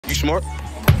You smart?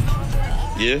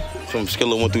 Yeah? From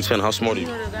scale of 1 through 10, how smart are you?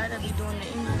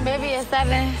 Maybe a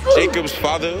 7. Jacob's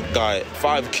father got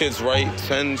 5 kids, right?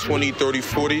 10, 20, 30,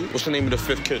 40. What's the name of the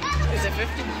 5th kid? Is it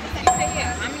 50?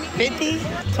 50?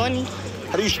 20.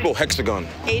 How do you spell hexagon?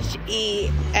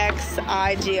 H-E-X-I-G-O-N.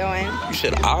 You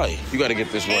said I. You gotta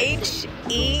get this right.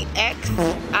 H-E-X-I-G-O-N.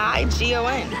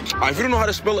 All right, if you don't know how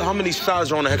to spell it, how many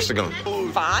sides are on a hexagon?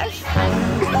 5?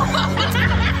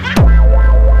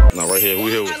 No, right here. Who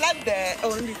here? I love that. Oh,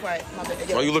 let me be quiet. My bad.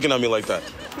 Why are you looking at me like that?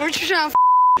 What you trying to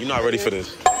You're not ready for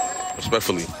this.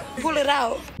 Respectfully. pull it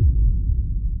out?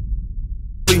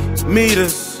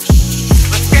 Meters.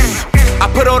 I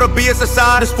put all the BS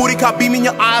aside. This 40 cop beam in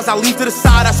your eyes. I lean to the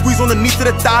side. I squeeze on the knee to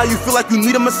the thigh. You feel like you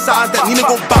need a massage. That Nina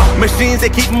go by. Machines, they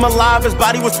keep him alive. His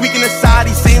body was tweaking inside.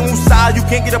 He's saying whose side. You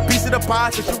can't get a piece of the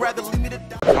pie. Cause you rather leave me to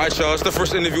die. All right, y'all. It's the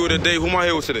first interview of the day. Who am I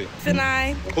here with today?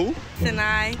 Tonight. Who?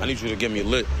 Tonight. I need you to get me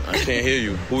lit. I can't hear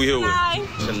you. Who we here with? Tonight.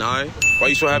 Tonight? Why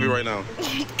you so happy right now?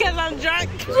 Because I'm drunk.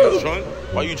 You drunk?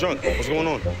 Why you drunk? What's going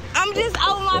on? I'm just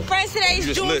out with my friends today. You It's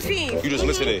just lit. Juneteenth. You just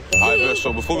lit today. All right, bet.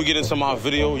 So before we get into my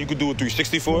video, you could do a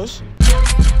 360 for us?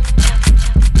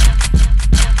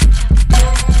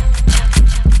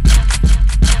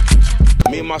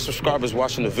 Me and my subscribers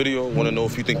watching the video want to know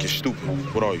if you think you're stupid.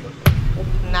 What are you?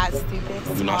 Not stupid.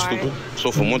 You're not Smart. stupid?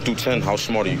 So from 1 through 10, how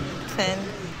smart are you? 10.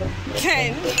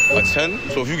 10. A 10?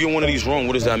 So if you get one of these wrong,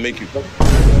 what does that make you?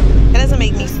 That doesn't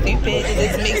make me stupid.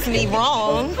 It just makes me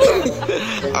wrong.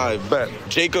 I bet.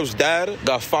 Jacob's dad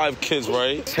got 5 kids,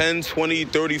 right? 10, 20,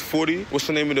 30, 40. What's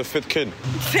the name of the 5th kid?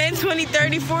 10, 20,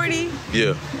 30, 40,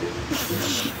 Yeah.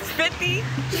 50.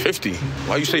 50.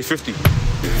 Why you say 50?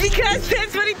 Because 10,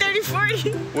 20, 30,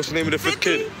 40. What's the name of the 5th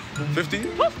kid? 50?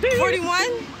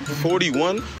 41.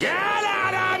 41?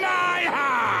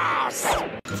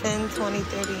 10, 20,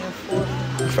 30, and 40.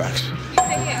 Facts.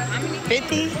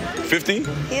 50? 50?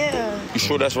 Yeah. You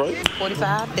sure that's right?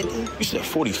 45, 50. You said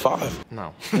 45.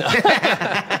 No. I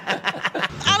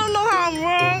don't know how I'm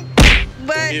wrong,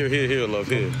 but Here, love,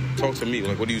 here. Talk to me.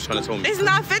 Like, what are you trying to tell me? it's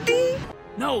not 50.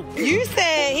 No. You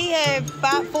said he had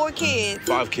 4 kids.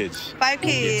 5 kids. 5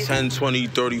 kids. 10, 20,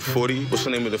 30, 40. What's the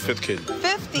name of the 5th kid?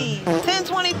 50. 10,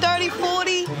 20, 30,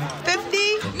 40,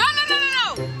 50. No.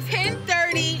 10,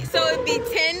 30, so it'd be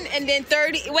 10 and then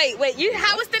 30. Wait,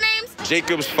 how was the names?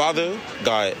 Jacob's father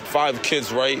got 5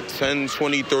 kids, right? 10,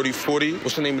 20, 30, 40.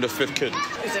 What's the name of the 5th kid?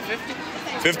 Is it 50?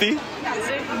 50? Is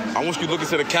it? I want you to look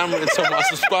into the camera and tell my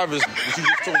subscribers what you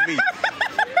just told me.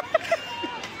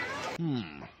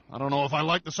 I don't know if I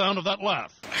like the sound of that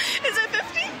laugh. Is it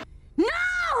 50? No!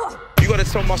 You gotta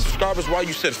tell my subscribers why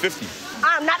you said 50.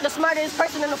 I'm not the smartest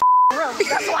person in the room.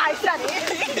 That's why I said it.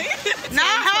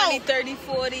 20, 30,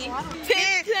 40. 10, 20,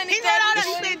 30,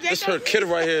 40. It's her kid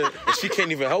right here, and she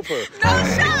can't even help her. No,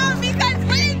 shut up, because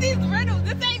what is these riddles?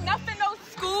 This ain't nothing, no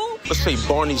school. Let's say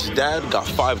Barney's dad got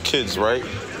 5 kids, right?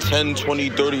 10, 20,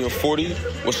 30, and 40.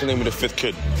 What's the name of the 5th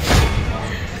kid?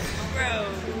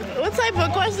 What type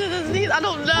of question is these? I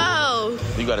don't know.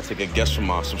 You gotta take a guess from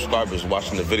my subscribers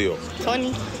watching the video.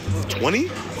 20. 20?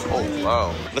 Oh,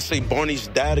 wow. Let's say Barney's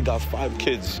dad got 5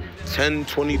 kids. 10,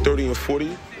 20, 30, and 40.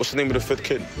 What's the name of the 5th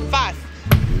kid? 5.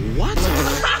 What?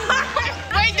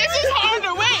 Wait, this is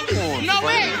harder. Wait. No,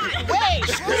 wait.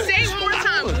 Say it one more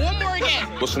time. One more again.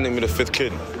 What's the name of the 5th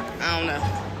kid? I don't know.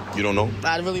 You don't know?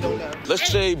 I really don't know.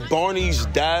 Let's say Barney's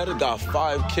dad got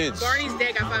 5 kids. Barney's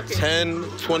dad got 5 kids. 10,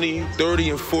 20, 30,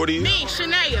 and 40. Me,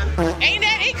 Shania. Ain't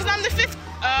that it? Because I'm the 5th.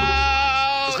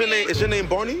 Is your name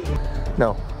Barney?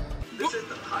 No.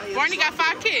 Barney got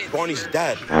 5 kids. Barney's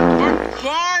dad.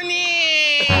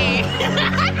 Barney!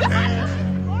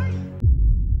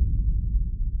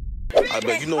 I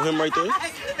bet you know him right there?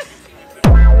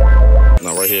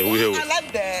 No, right here. Who here I with?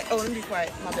 love that. Oh, let me be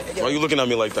quiet. My bad. Why are you looking at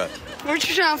me like that? What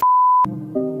you trying to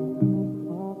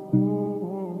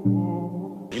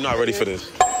You're not ready for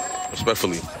this.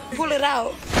 Respectfully. pull it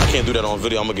out? I can't do that on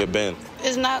video. I'm gonna get banned.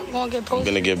 It's not going to get I'm posted.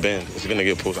 gonna get banned. It's gonna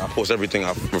get posted. I post everything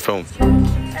I film.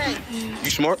 You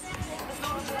smart?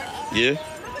 Yeah?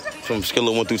 From scale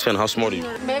of 1 through 10, how smart are you?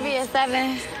 Maybe a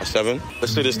 7. A 7?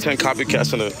 Let's say there's 10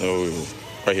 copycats in a... Oh,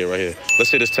 right here. Let's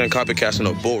say there's 10 copycats in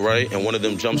a boat, right? And one of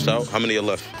them jumps out. How many are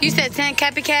left? You said 10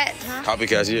 copycats?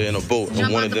 Copycats, yeah, in a boat.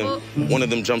 And one of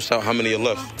them jumps out. How many are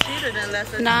left?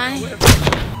 9.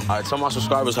 All right, tell my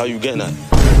subscribers how you getting that.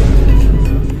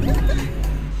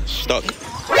 Stuck.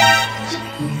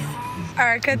 All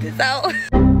right, cut this out.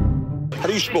 How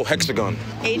do you spell hexagon?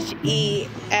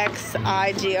 H-E-X-I-G-O-N.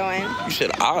 You said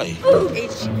I.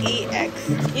 H-E-X.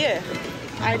 Yeah.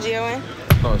 I-G-O-N.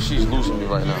 Oh, she's losing me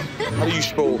right now. How do you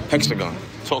spell hexagon?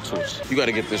 Talk to us. You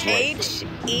gotta get this right.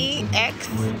 H-E-X-I-G-O-N.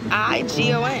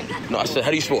 No, I said,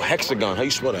 how do you spell hexagon? How do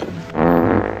you spell that?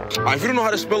 All right, if you don't know how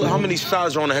to spell it, how many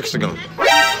sides are on a hexagon? 5.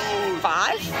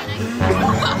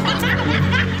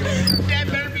 That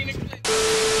better be an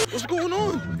explanation. What's going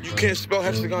on? You can't spell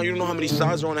hexagon? You don't know how many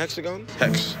sides are on a hexagon?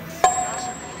 Hex.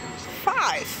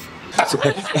 5. I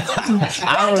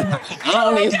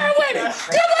don't even.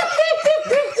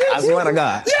 I swear to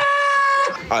God.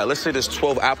 All right, let's say there's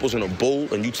 12 apples in a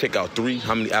bowl and you take out 3.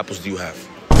 How many apples do you have?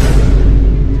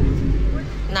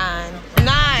 9.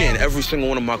 Again, every single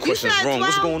one of my questions is wrong. 12.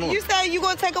 What's going on? You said you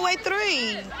gonna take away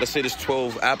 3. Let's say there's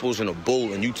 12 apples in a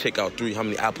bowl and you take out 3. How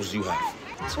many apples do you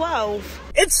have? 12.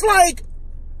 It's like,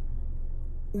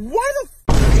 why the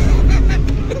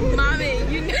Mommy,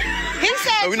 you know. He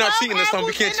said we're not 12 cheating this time.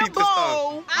 We can't apples in cheat the this time.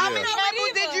 bowl. How Yeah. many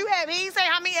apples did you have? He didn't say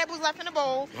how many apples left in the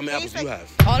bowl. How many apples do you have?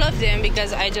 All of them,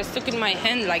 because I just took in my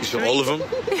hand like You said 3. all of them?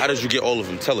 How did you get all of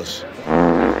them? Tell us.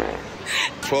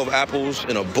 12 apples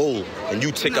in a bowl and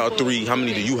you take out 3. How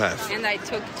many do you have? And I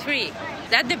took 3.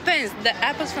 That depends. The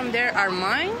apples from there are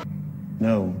mine?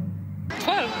 No.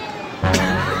 12.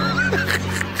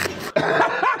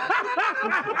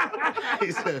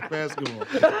 He said basketball.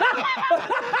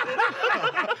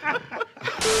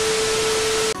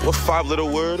 What 5-letter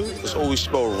word is always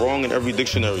spelled wrong in every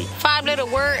dictionary? 5-letter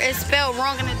word is spelled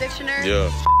wrong in the dictionary. Yeah.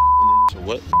 So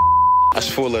what? That's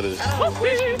 4 letters.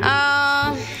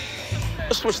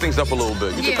 Let's switch things up a little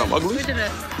bit. You think I'm ugly? Switch it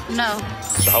up. No.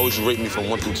 So how would you rate me from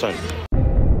 1 through 10?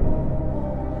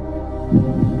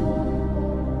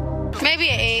 Maybe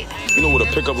an 8. You know what a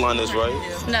pickup line is, right?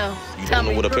 No. You don't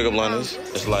know what a pickup line is?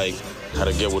 It's like how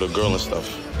to get with a girl and stuff.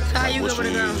 So how you What get with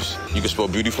a you girl? use. You can spell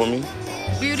beauty for me?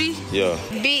 Beauty? Yeah.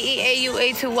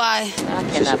 B-E-A-U-A-2-Y. I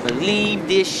cannot believe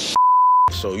this.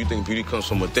 So you think beauty comes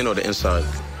from within or the inside?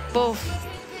 Both.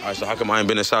 All right, so how come I ain't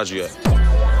been inside you yet?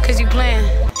 Cause you playing.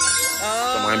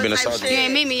 Come I ain't been inside You you.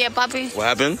 ain't meet me yet, Poppy. What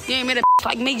happened? You ain't met a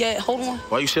like me yet. Hold on.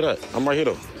 Why you say that? I'm right here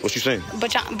though. What you saying?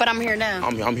 But I'm here now.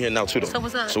 I'm here now too though. So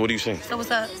what's up? So what are you saying? So what's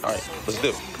up? All right, let's do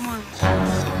it. Come on.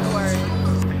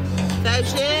 That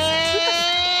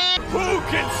shit. Who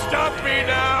can stop me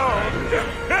now?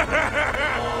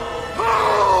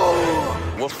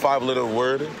 What 5-letter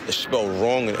word is spelled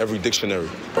wrong in every dictionary?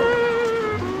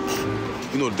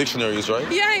 You know what a dictionary is, right?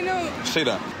 Yeah, I know. Say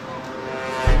that.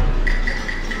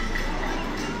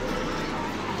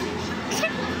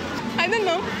 I don't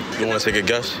know. You want to take a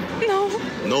guess? No.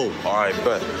 No. All right,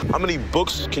 bet. How many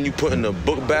books can you put in a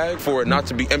book bag for it not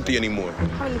to be empty anymore?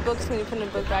 How many books can you put in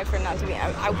a book bag for it not to be?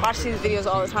 I watch these videos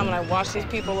all the time and I watch these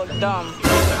people look dumb.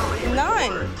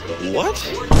 None. What?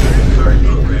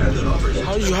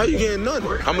 How you getting none?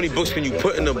 How many books can you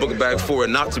put in a book bag for it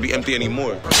not to be empty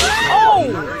anymore? Oh,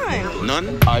 none. None?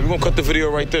 All right, we're gonna cut the video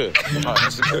right there. All right,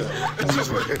 that's good.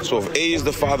 So if A is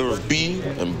the father of B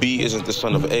and B isn't the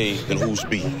son of A, then who's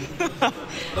B?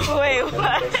 Wait,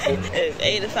 what? If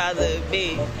A the father of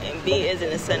B and B isn't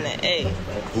the son of A,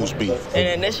 Who's B? and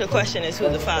the initial question is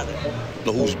who's the father?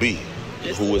 No, who's B?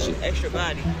 Just Who is it? Extra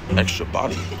body. Extra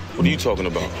body. What are you talking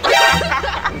about?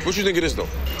 What you think it is though?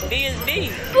 B is B.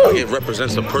 It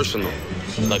represents a person though.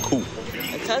 Like who?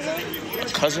 A cousin? A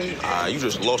cousin? Ah, you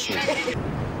just lost me.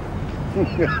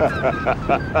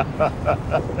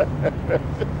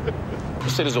 You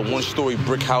said there's a 1-story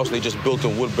brick house they just built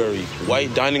in Woodbury.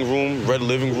 White dining room, red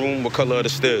living room. What color are the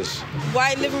stairs?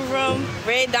 White living room,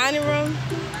 red dining room,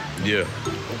 Yeah.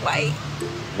 white.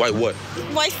 White what?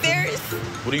 White stairs.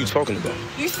 What are you talking about?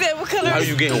 You said what color? How are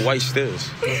you getting white stairs?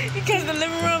 Because the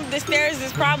living room, the stairs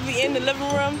is probably in the living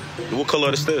room. What color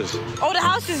are the stairs? Oh, the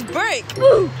house is brick.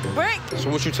 Brick. So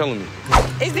what you telling me?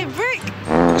 Is it brick?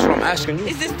 That's what I'm asking you.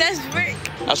 Is this that's brick?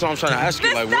 That's what I'm trying to ask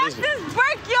you. Like, what is it? This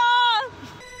brick, y'all.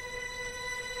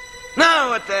 No,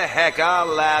 what the heck? I'll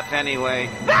laugh anyway.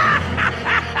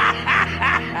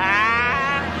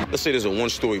 Let's say there's a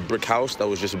 1-story brick house that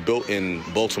was just built in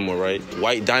Baltimore, right?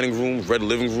 White dining room, red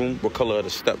living room. What color are the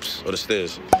steps or the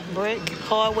stairs? Brick,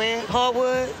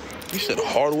 hardwood. You said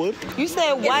hardwood? You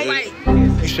said white.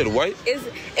 You said white?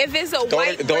 If it's a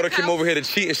white Daughter brick came house- over here to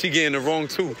cheat and she getting it wrong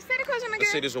too. Say the question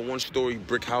Let's say again. there's a 1-story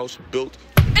brick house built.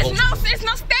 It's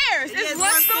no stairs. It's one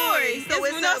story. So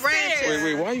it's a ranch.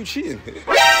 Wait, why are you cheating?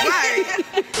 Right.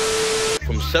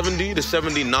 From 70 to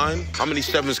 79, how many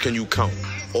 7s can you count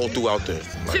all throughout there?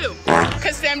 2.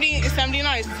 Because 70 and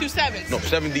 79 is 2 sevens. No,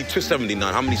 70 to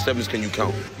 79, how many 7s can you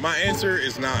count? My answer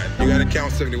is 9. You gotta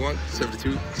count 71,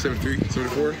 72, 73,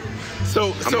 74.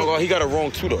 So I'm not gonna, he got it wrong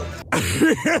too though.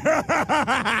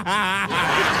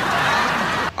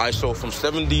 All right, so from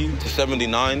 70 to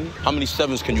 79, how many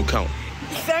 7s can you count?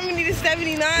 70 to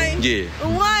 79? Yeah.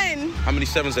 1. How many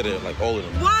 7s are there? Like all of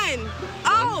them? 1.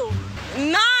 Oh,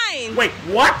 9. Wait,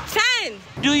 what? 10.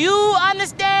 Do you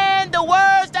understand the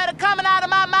words that are coming out of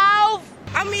my mouth?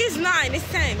 I mean, it's 9. It's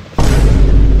 10.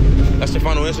 That's your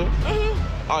final answer?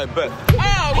 Mm-hmm. I bet.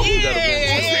 Oh,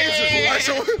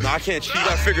 No, I can't cheat.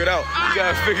 I figured it out. You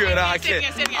gotta figure it out. I can't.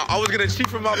 I was gonna cheat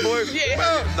for my boy.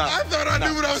 Yeah. I thought I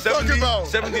knew what I was talking about.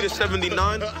 70 to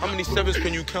 79. How many 7s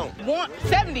can you count?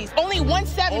 70s. Only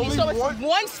 170. So it's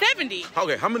 170.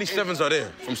 Okay, how many 7s are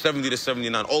there from 70 to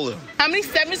 79? All of them. How many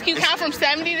 7s can you count from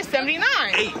 70 to 79?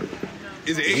 8.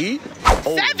 Is it 8?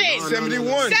 Oh, 7.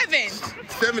 71. 7.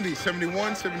 70,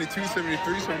 71, 72,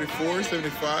 73, 74,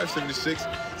 75, 76,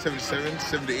 77,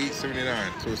 78,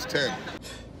 79. So it's 10.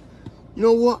 You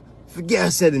know what? Forget I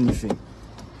said anything.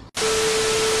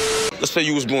 Let's say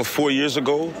you was born 4 years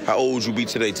ago. How old would you be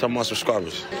today? Tell my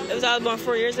subscribers. It was I was born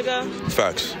 4 years ago.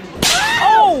 Facts.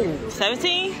 Oh!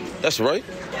 17? That's right.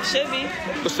 Should be.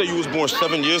 Let's say you was born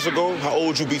 7 years ago. How old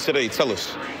would you be today? Tell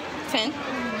us. 10.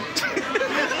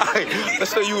 Alright,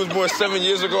 let's say you was born 7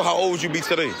 years ago. How old would you be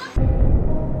today?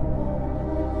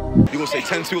 You gonna say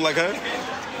 10 too like her?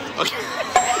 Okay.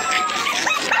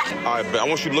 Alright, but I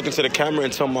want you to look into the camera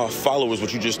and tell my followers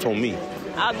what you just told me.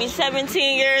 I'll be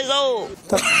 17 years old.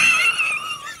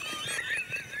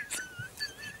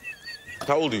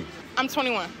 How old are you? I'm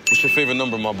 21. What's your favorite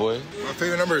number, my boy? My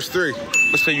favorite number is 3.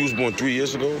 Let's say you was born 3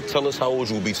 years ago. Tell us how old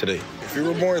you will be today. If you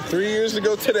were born 3 years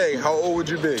ago today, how old would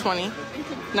you be? 20.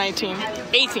 19.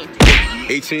 18.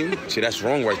 18? See, that's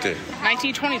wrong right there.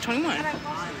 19, 20, 21.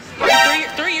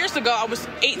 3 years ago, I was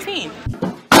 18.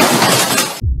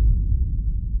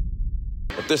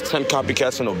 If there's 10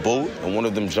 copycats in a boat and one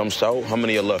of them jumps out, how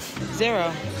many are left?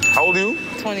 0. How old are you?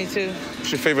 22.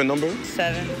 What's your favorite number?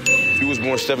 7. If you was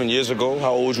born 7 years ago,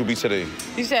 how old would you be today?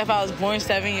 You said if I was born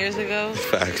 7 years ago,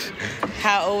 Facts.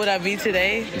 how old would I be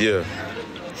today? Yeah.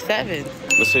 7.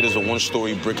 Let's say there's a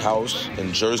 1-story brick house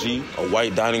in Jersey, a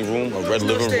white dining room, a red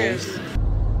living room.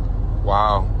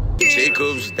 Wow.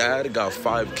 Jacob's dad got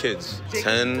 5 kids.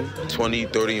 10, 20,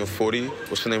 30, and 40.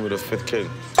 What's the name of the 5th kid?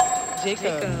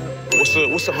 Jacob.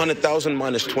 What's 100,000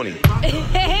 minus 20?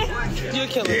 You're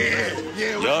killing me.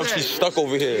 Yup, she's stuck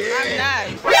over here. I'm not.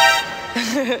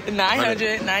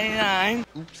 999.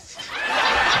 Oops.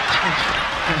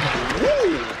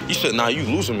 You said, nah, you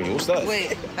losing me. What's that?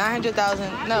 Wait,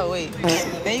 900,000. No, wait.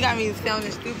 Then you got me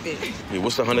sounding stupid. Yeah,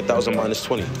 what's 100,000 minus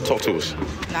 20? Talk to us.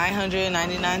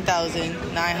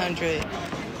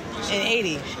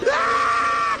 999,980.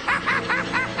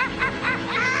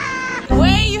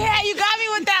 Wait, you got me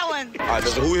with that one. All right,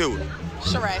 so who here?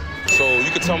 Sheree. So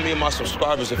you can tell me and my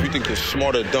subscribers if you think you're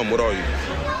smart or dumb. What are you?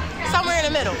 Somewhere in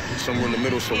the middle. Somewhere in the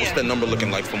middle. So what's that number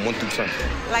looking like from 1 through 10?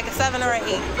 Like a 7 or an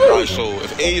 8. All right, so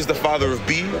if A is the father of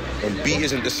B and B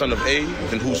isn't the son of A,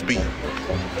 then who's B?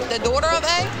 The daughter of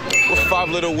A? What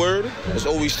 5-letter word is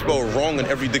always spelled wrong in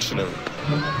every dictionary?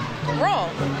 Wrong.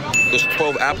 There's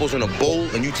 12 apples in a bowl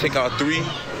and you take out 3.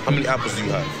 How many apples do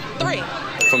you have? 3.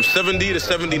 From 70 to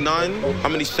 79, how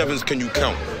many 7s can you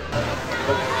count?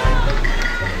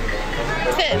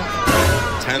 10.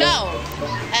 10? No.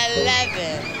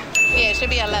 11. Yeah, it should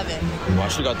be 11. Well,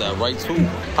 she got that right too.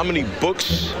 How many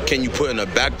books can you put in a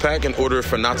backpack in order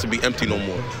for it not to be empty no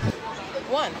more?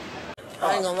 1.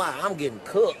 I ain't gonna lie, I'm getting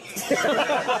cooked. If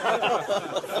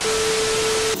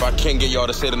I can't get y'all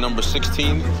to say the number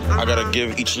 16, I gotta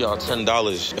give each of y'all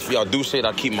 $10. If y'all do say it,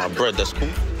 I keep my bread. That's cool?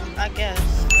 I guess.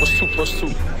 What's 2 plus 2?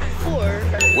 4.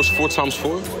 What's 4 times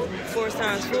 4? 4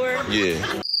 times 4. Yeah.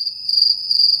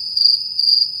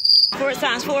 4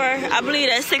 times 4. I believe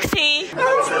that's 16.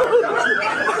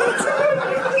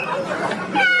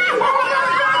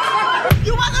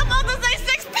 You wasn't supposed to say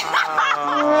 16.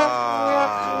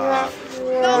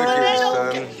 No, they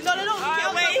don't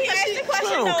count. Wait, he asked the question.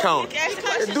 That don't count. He asked the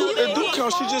question. It do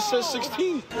count. She just said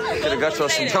 16. Could've got y'all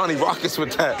some Johnny Rockets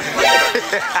with that.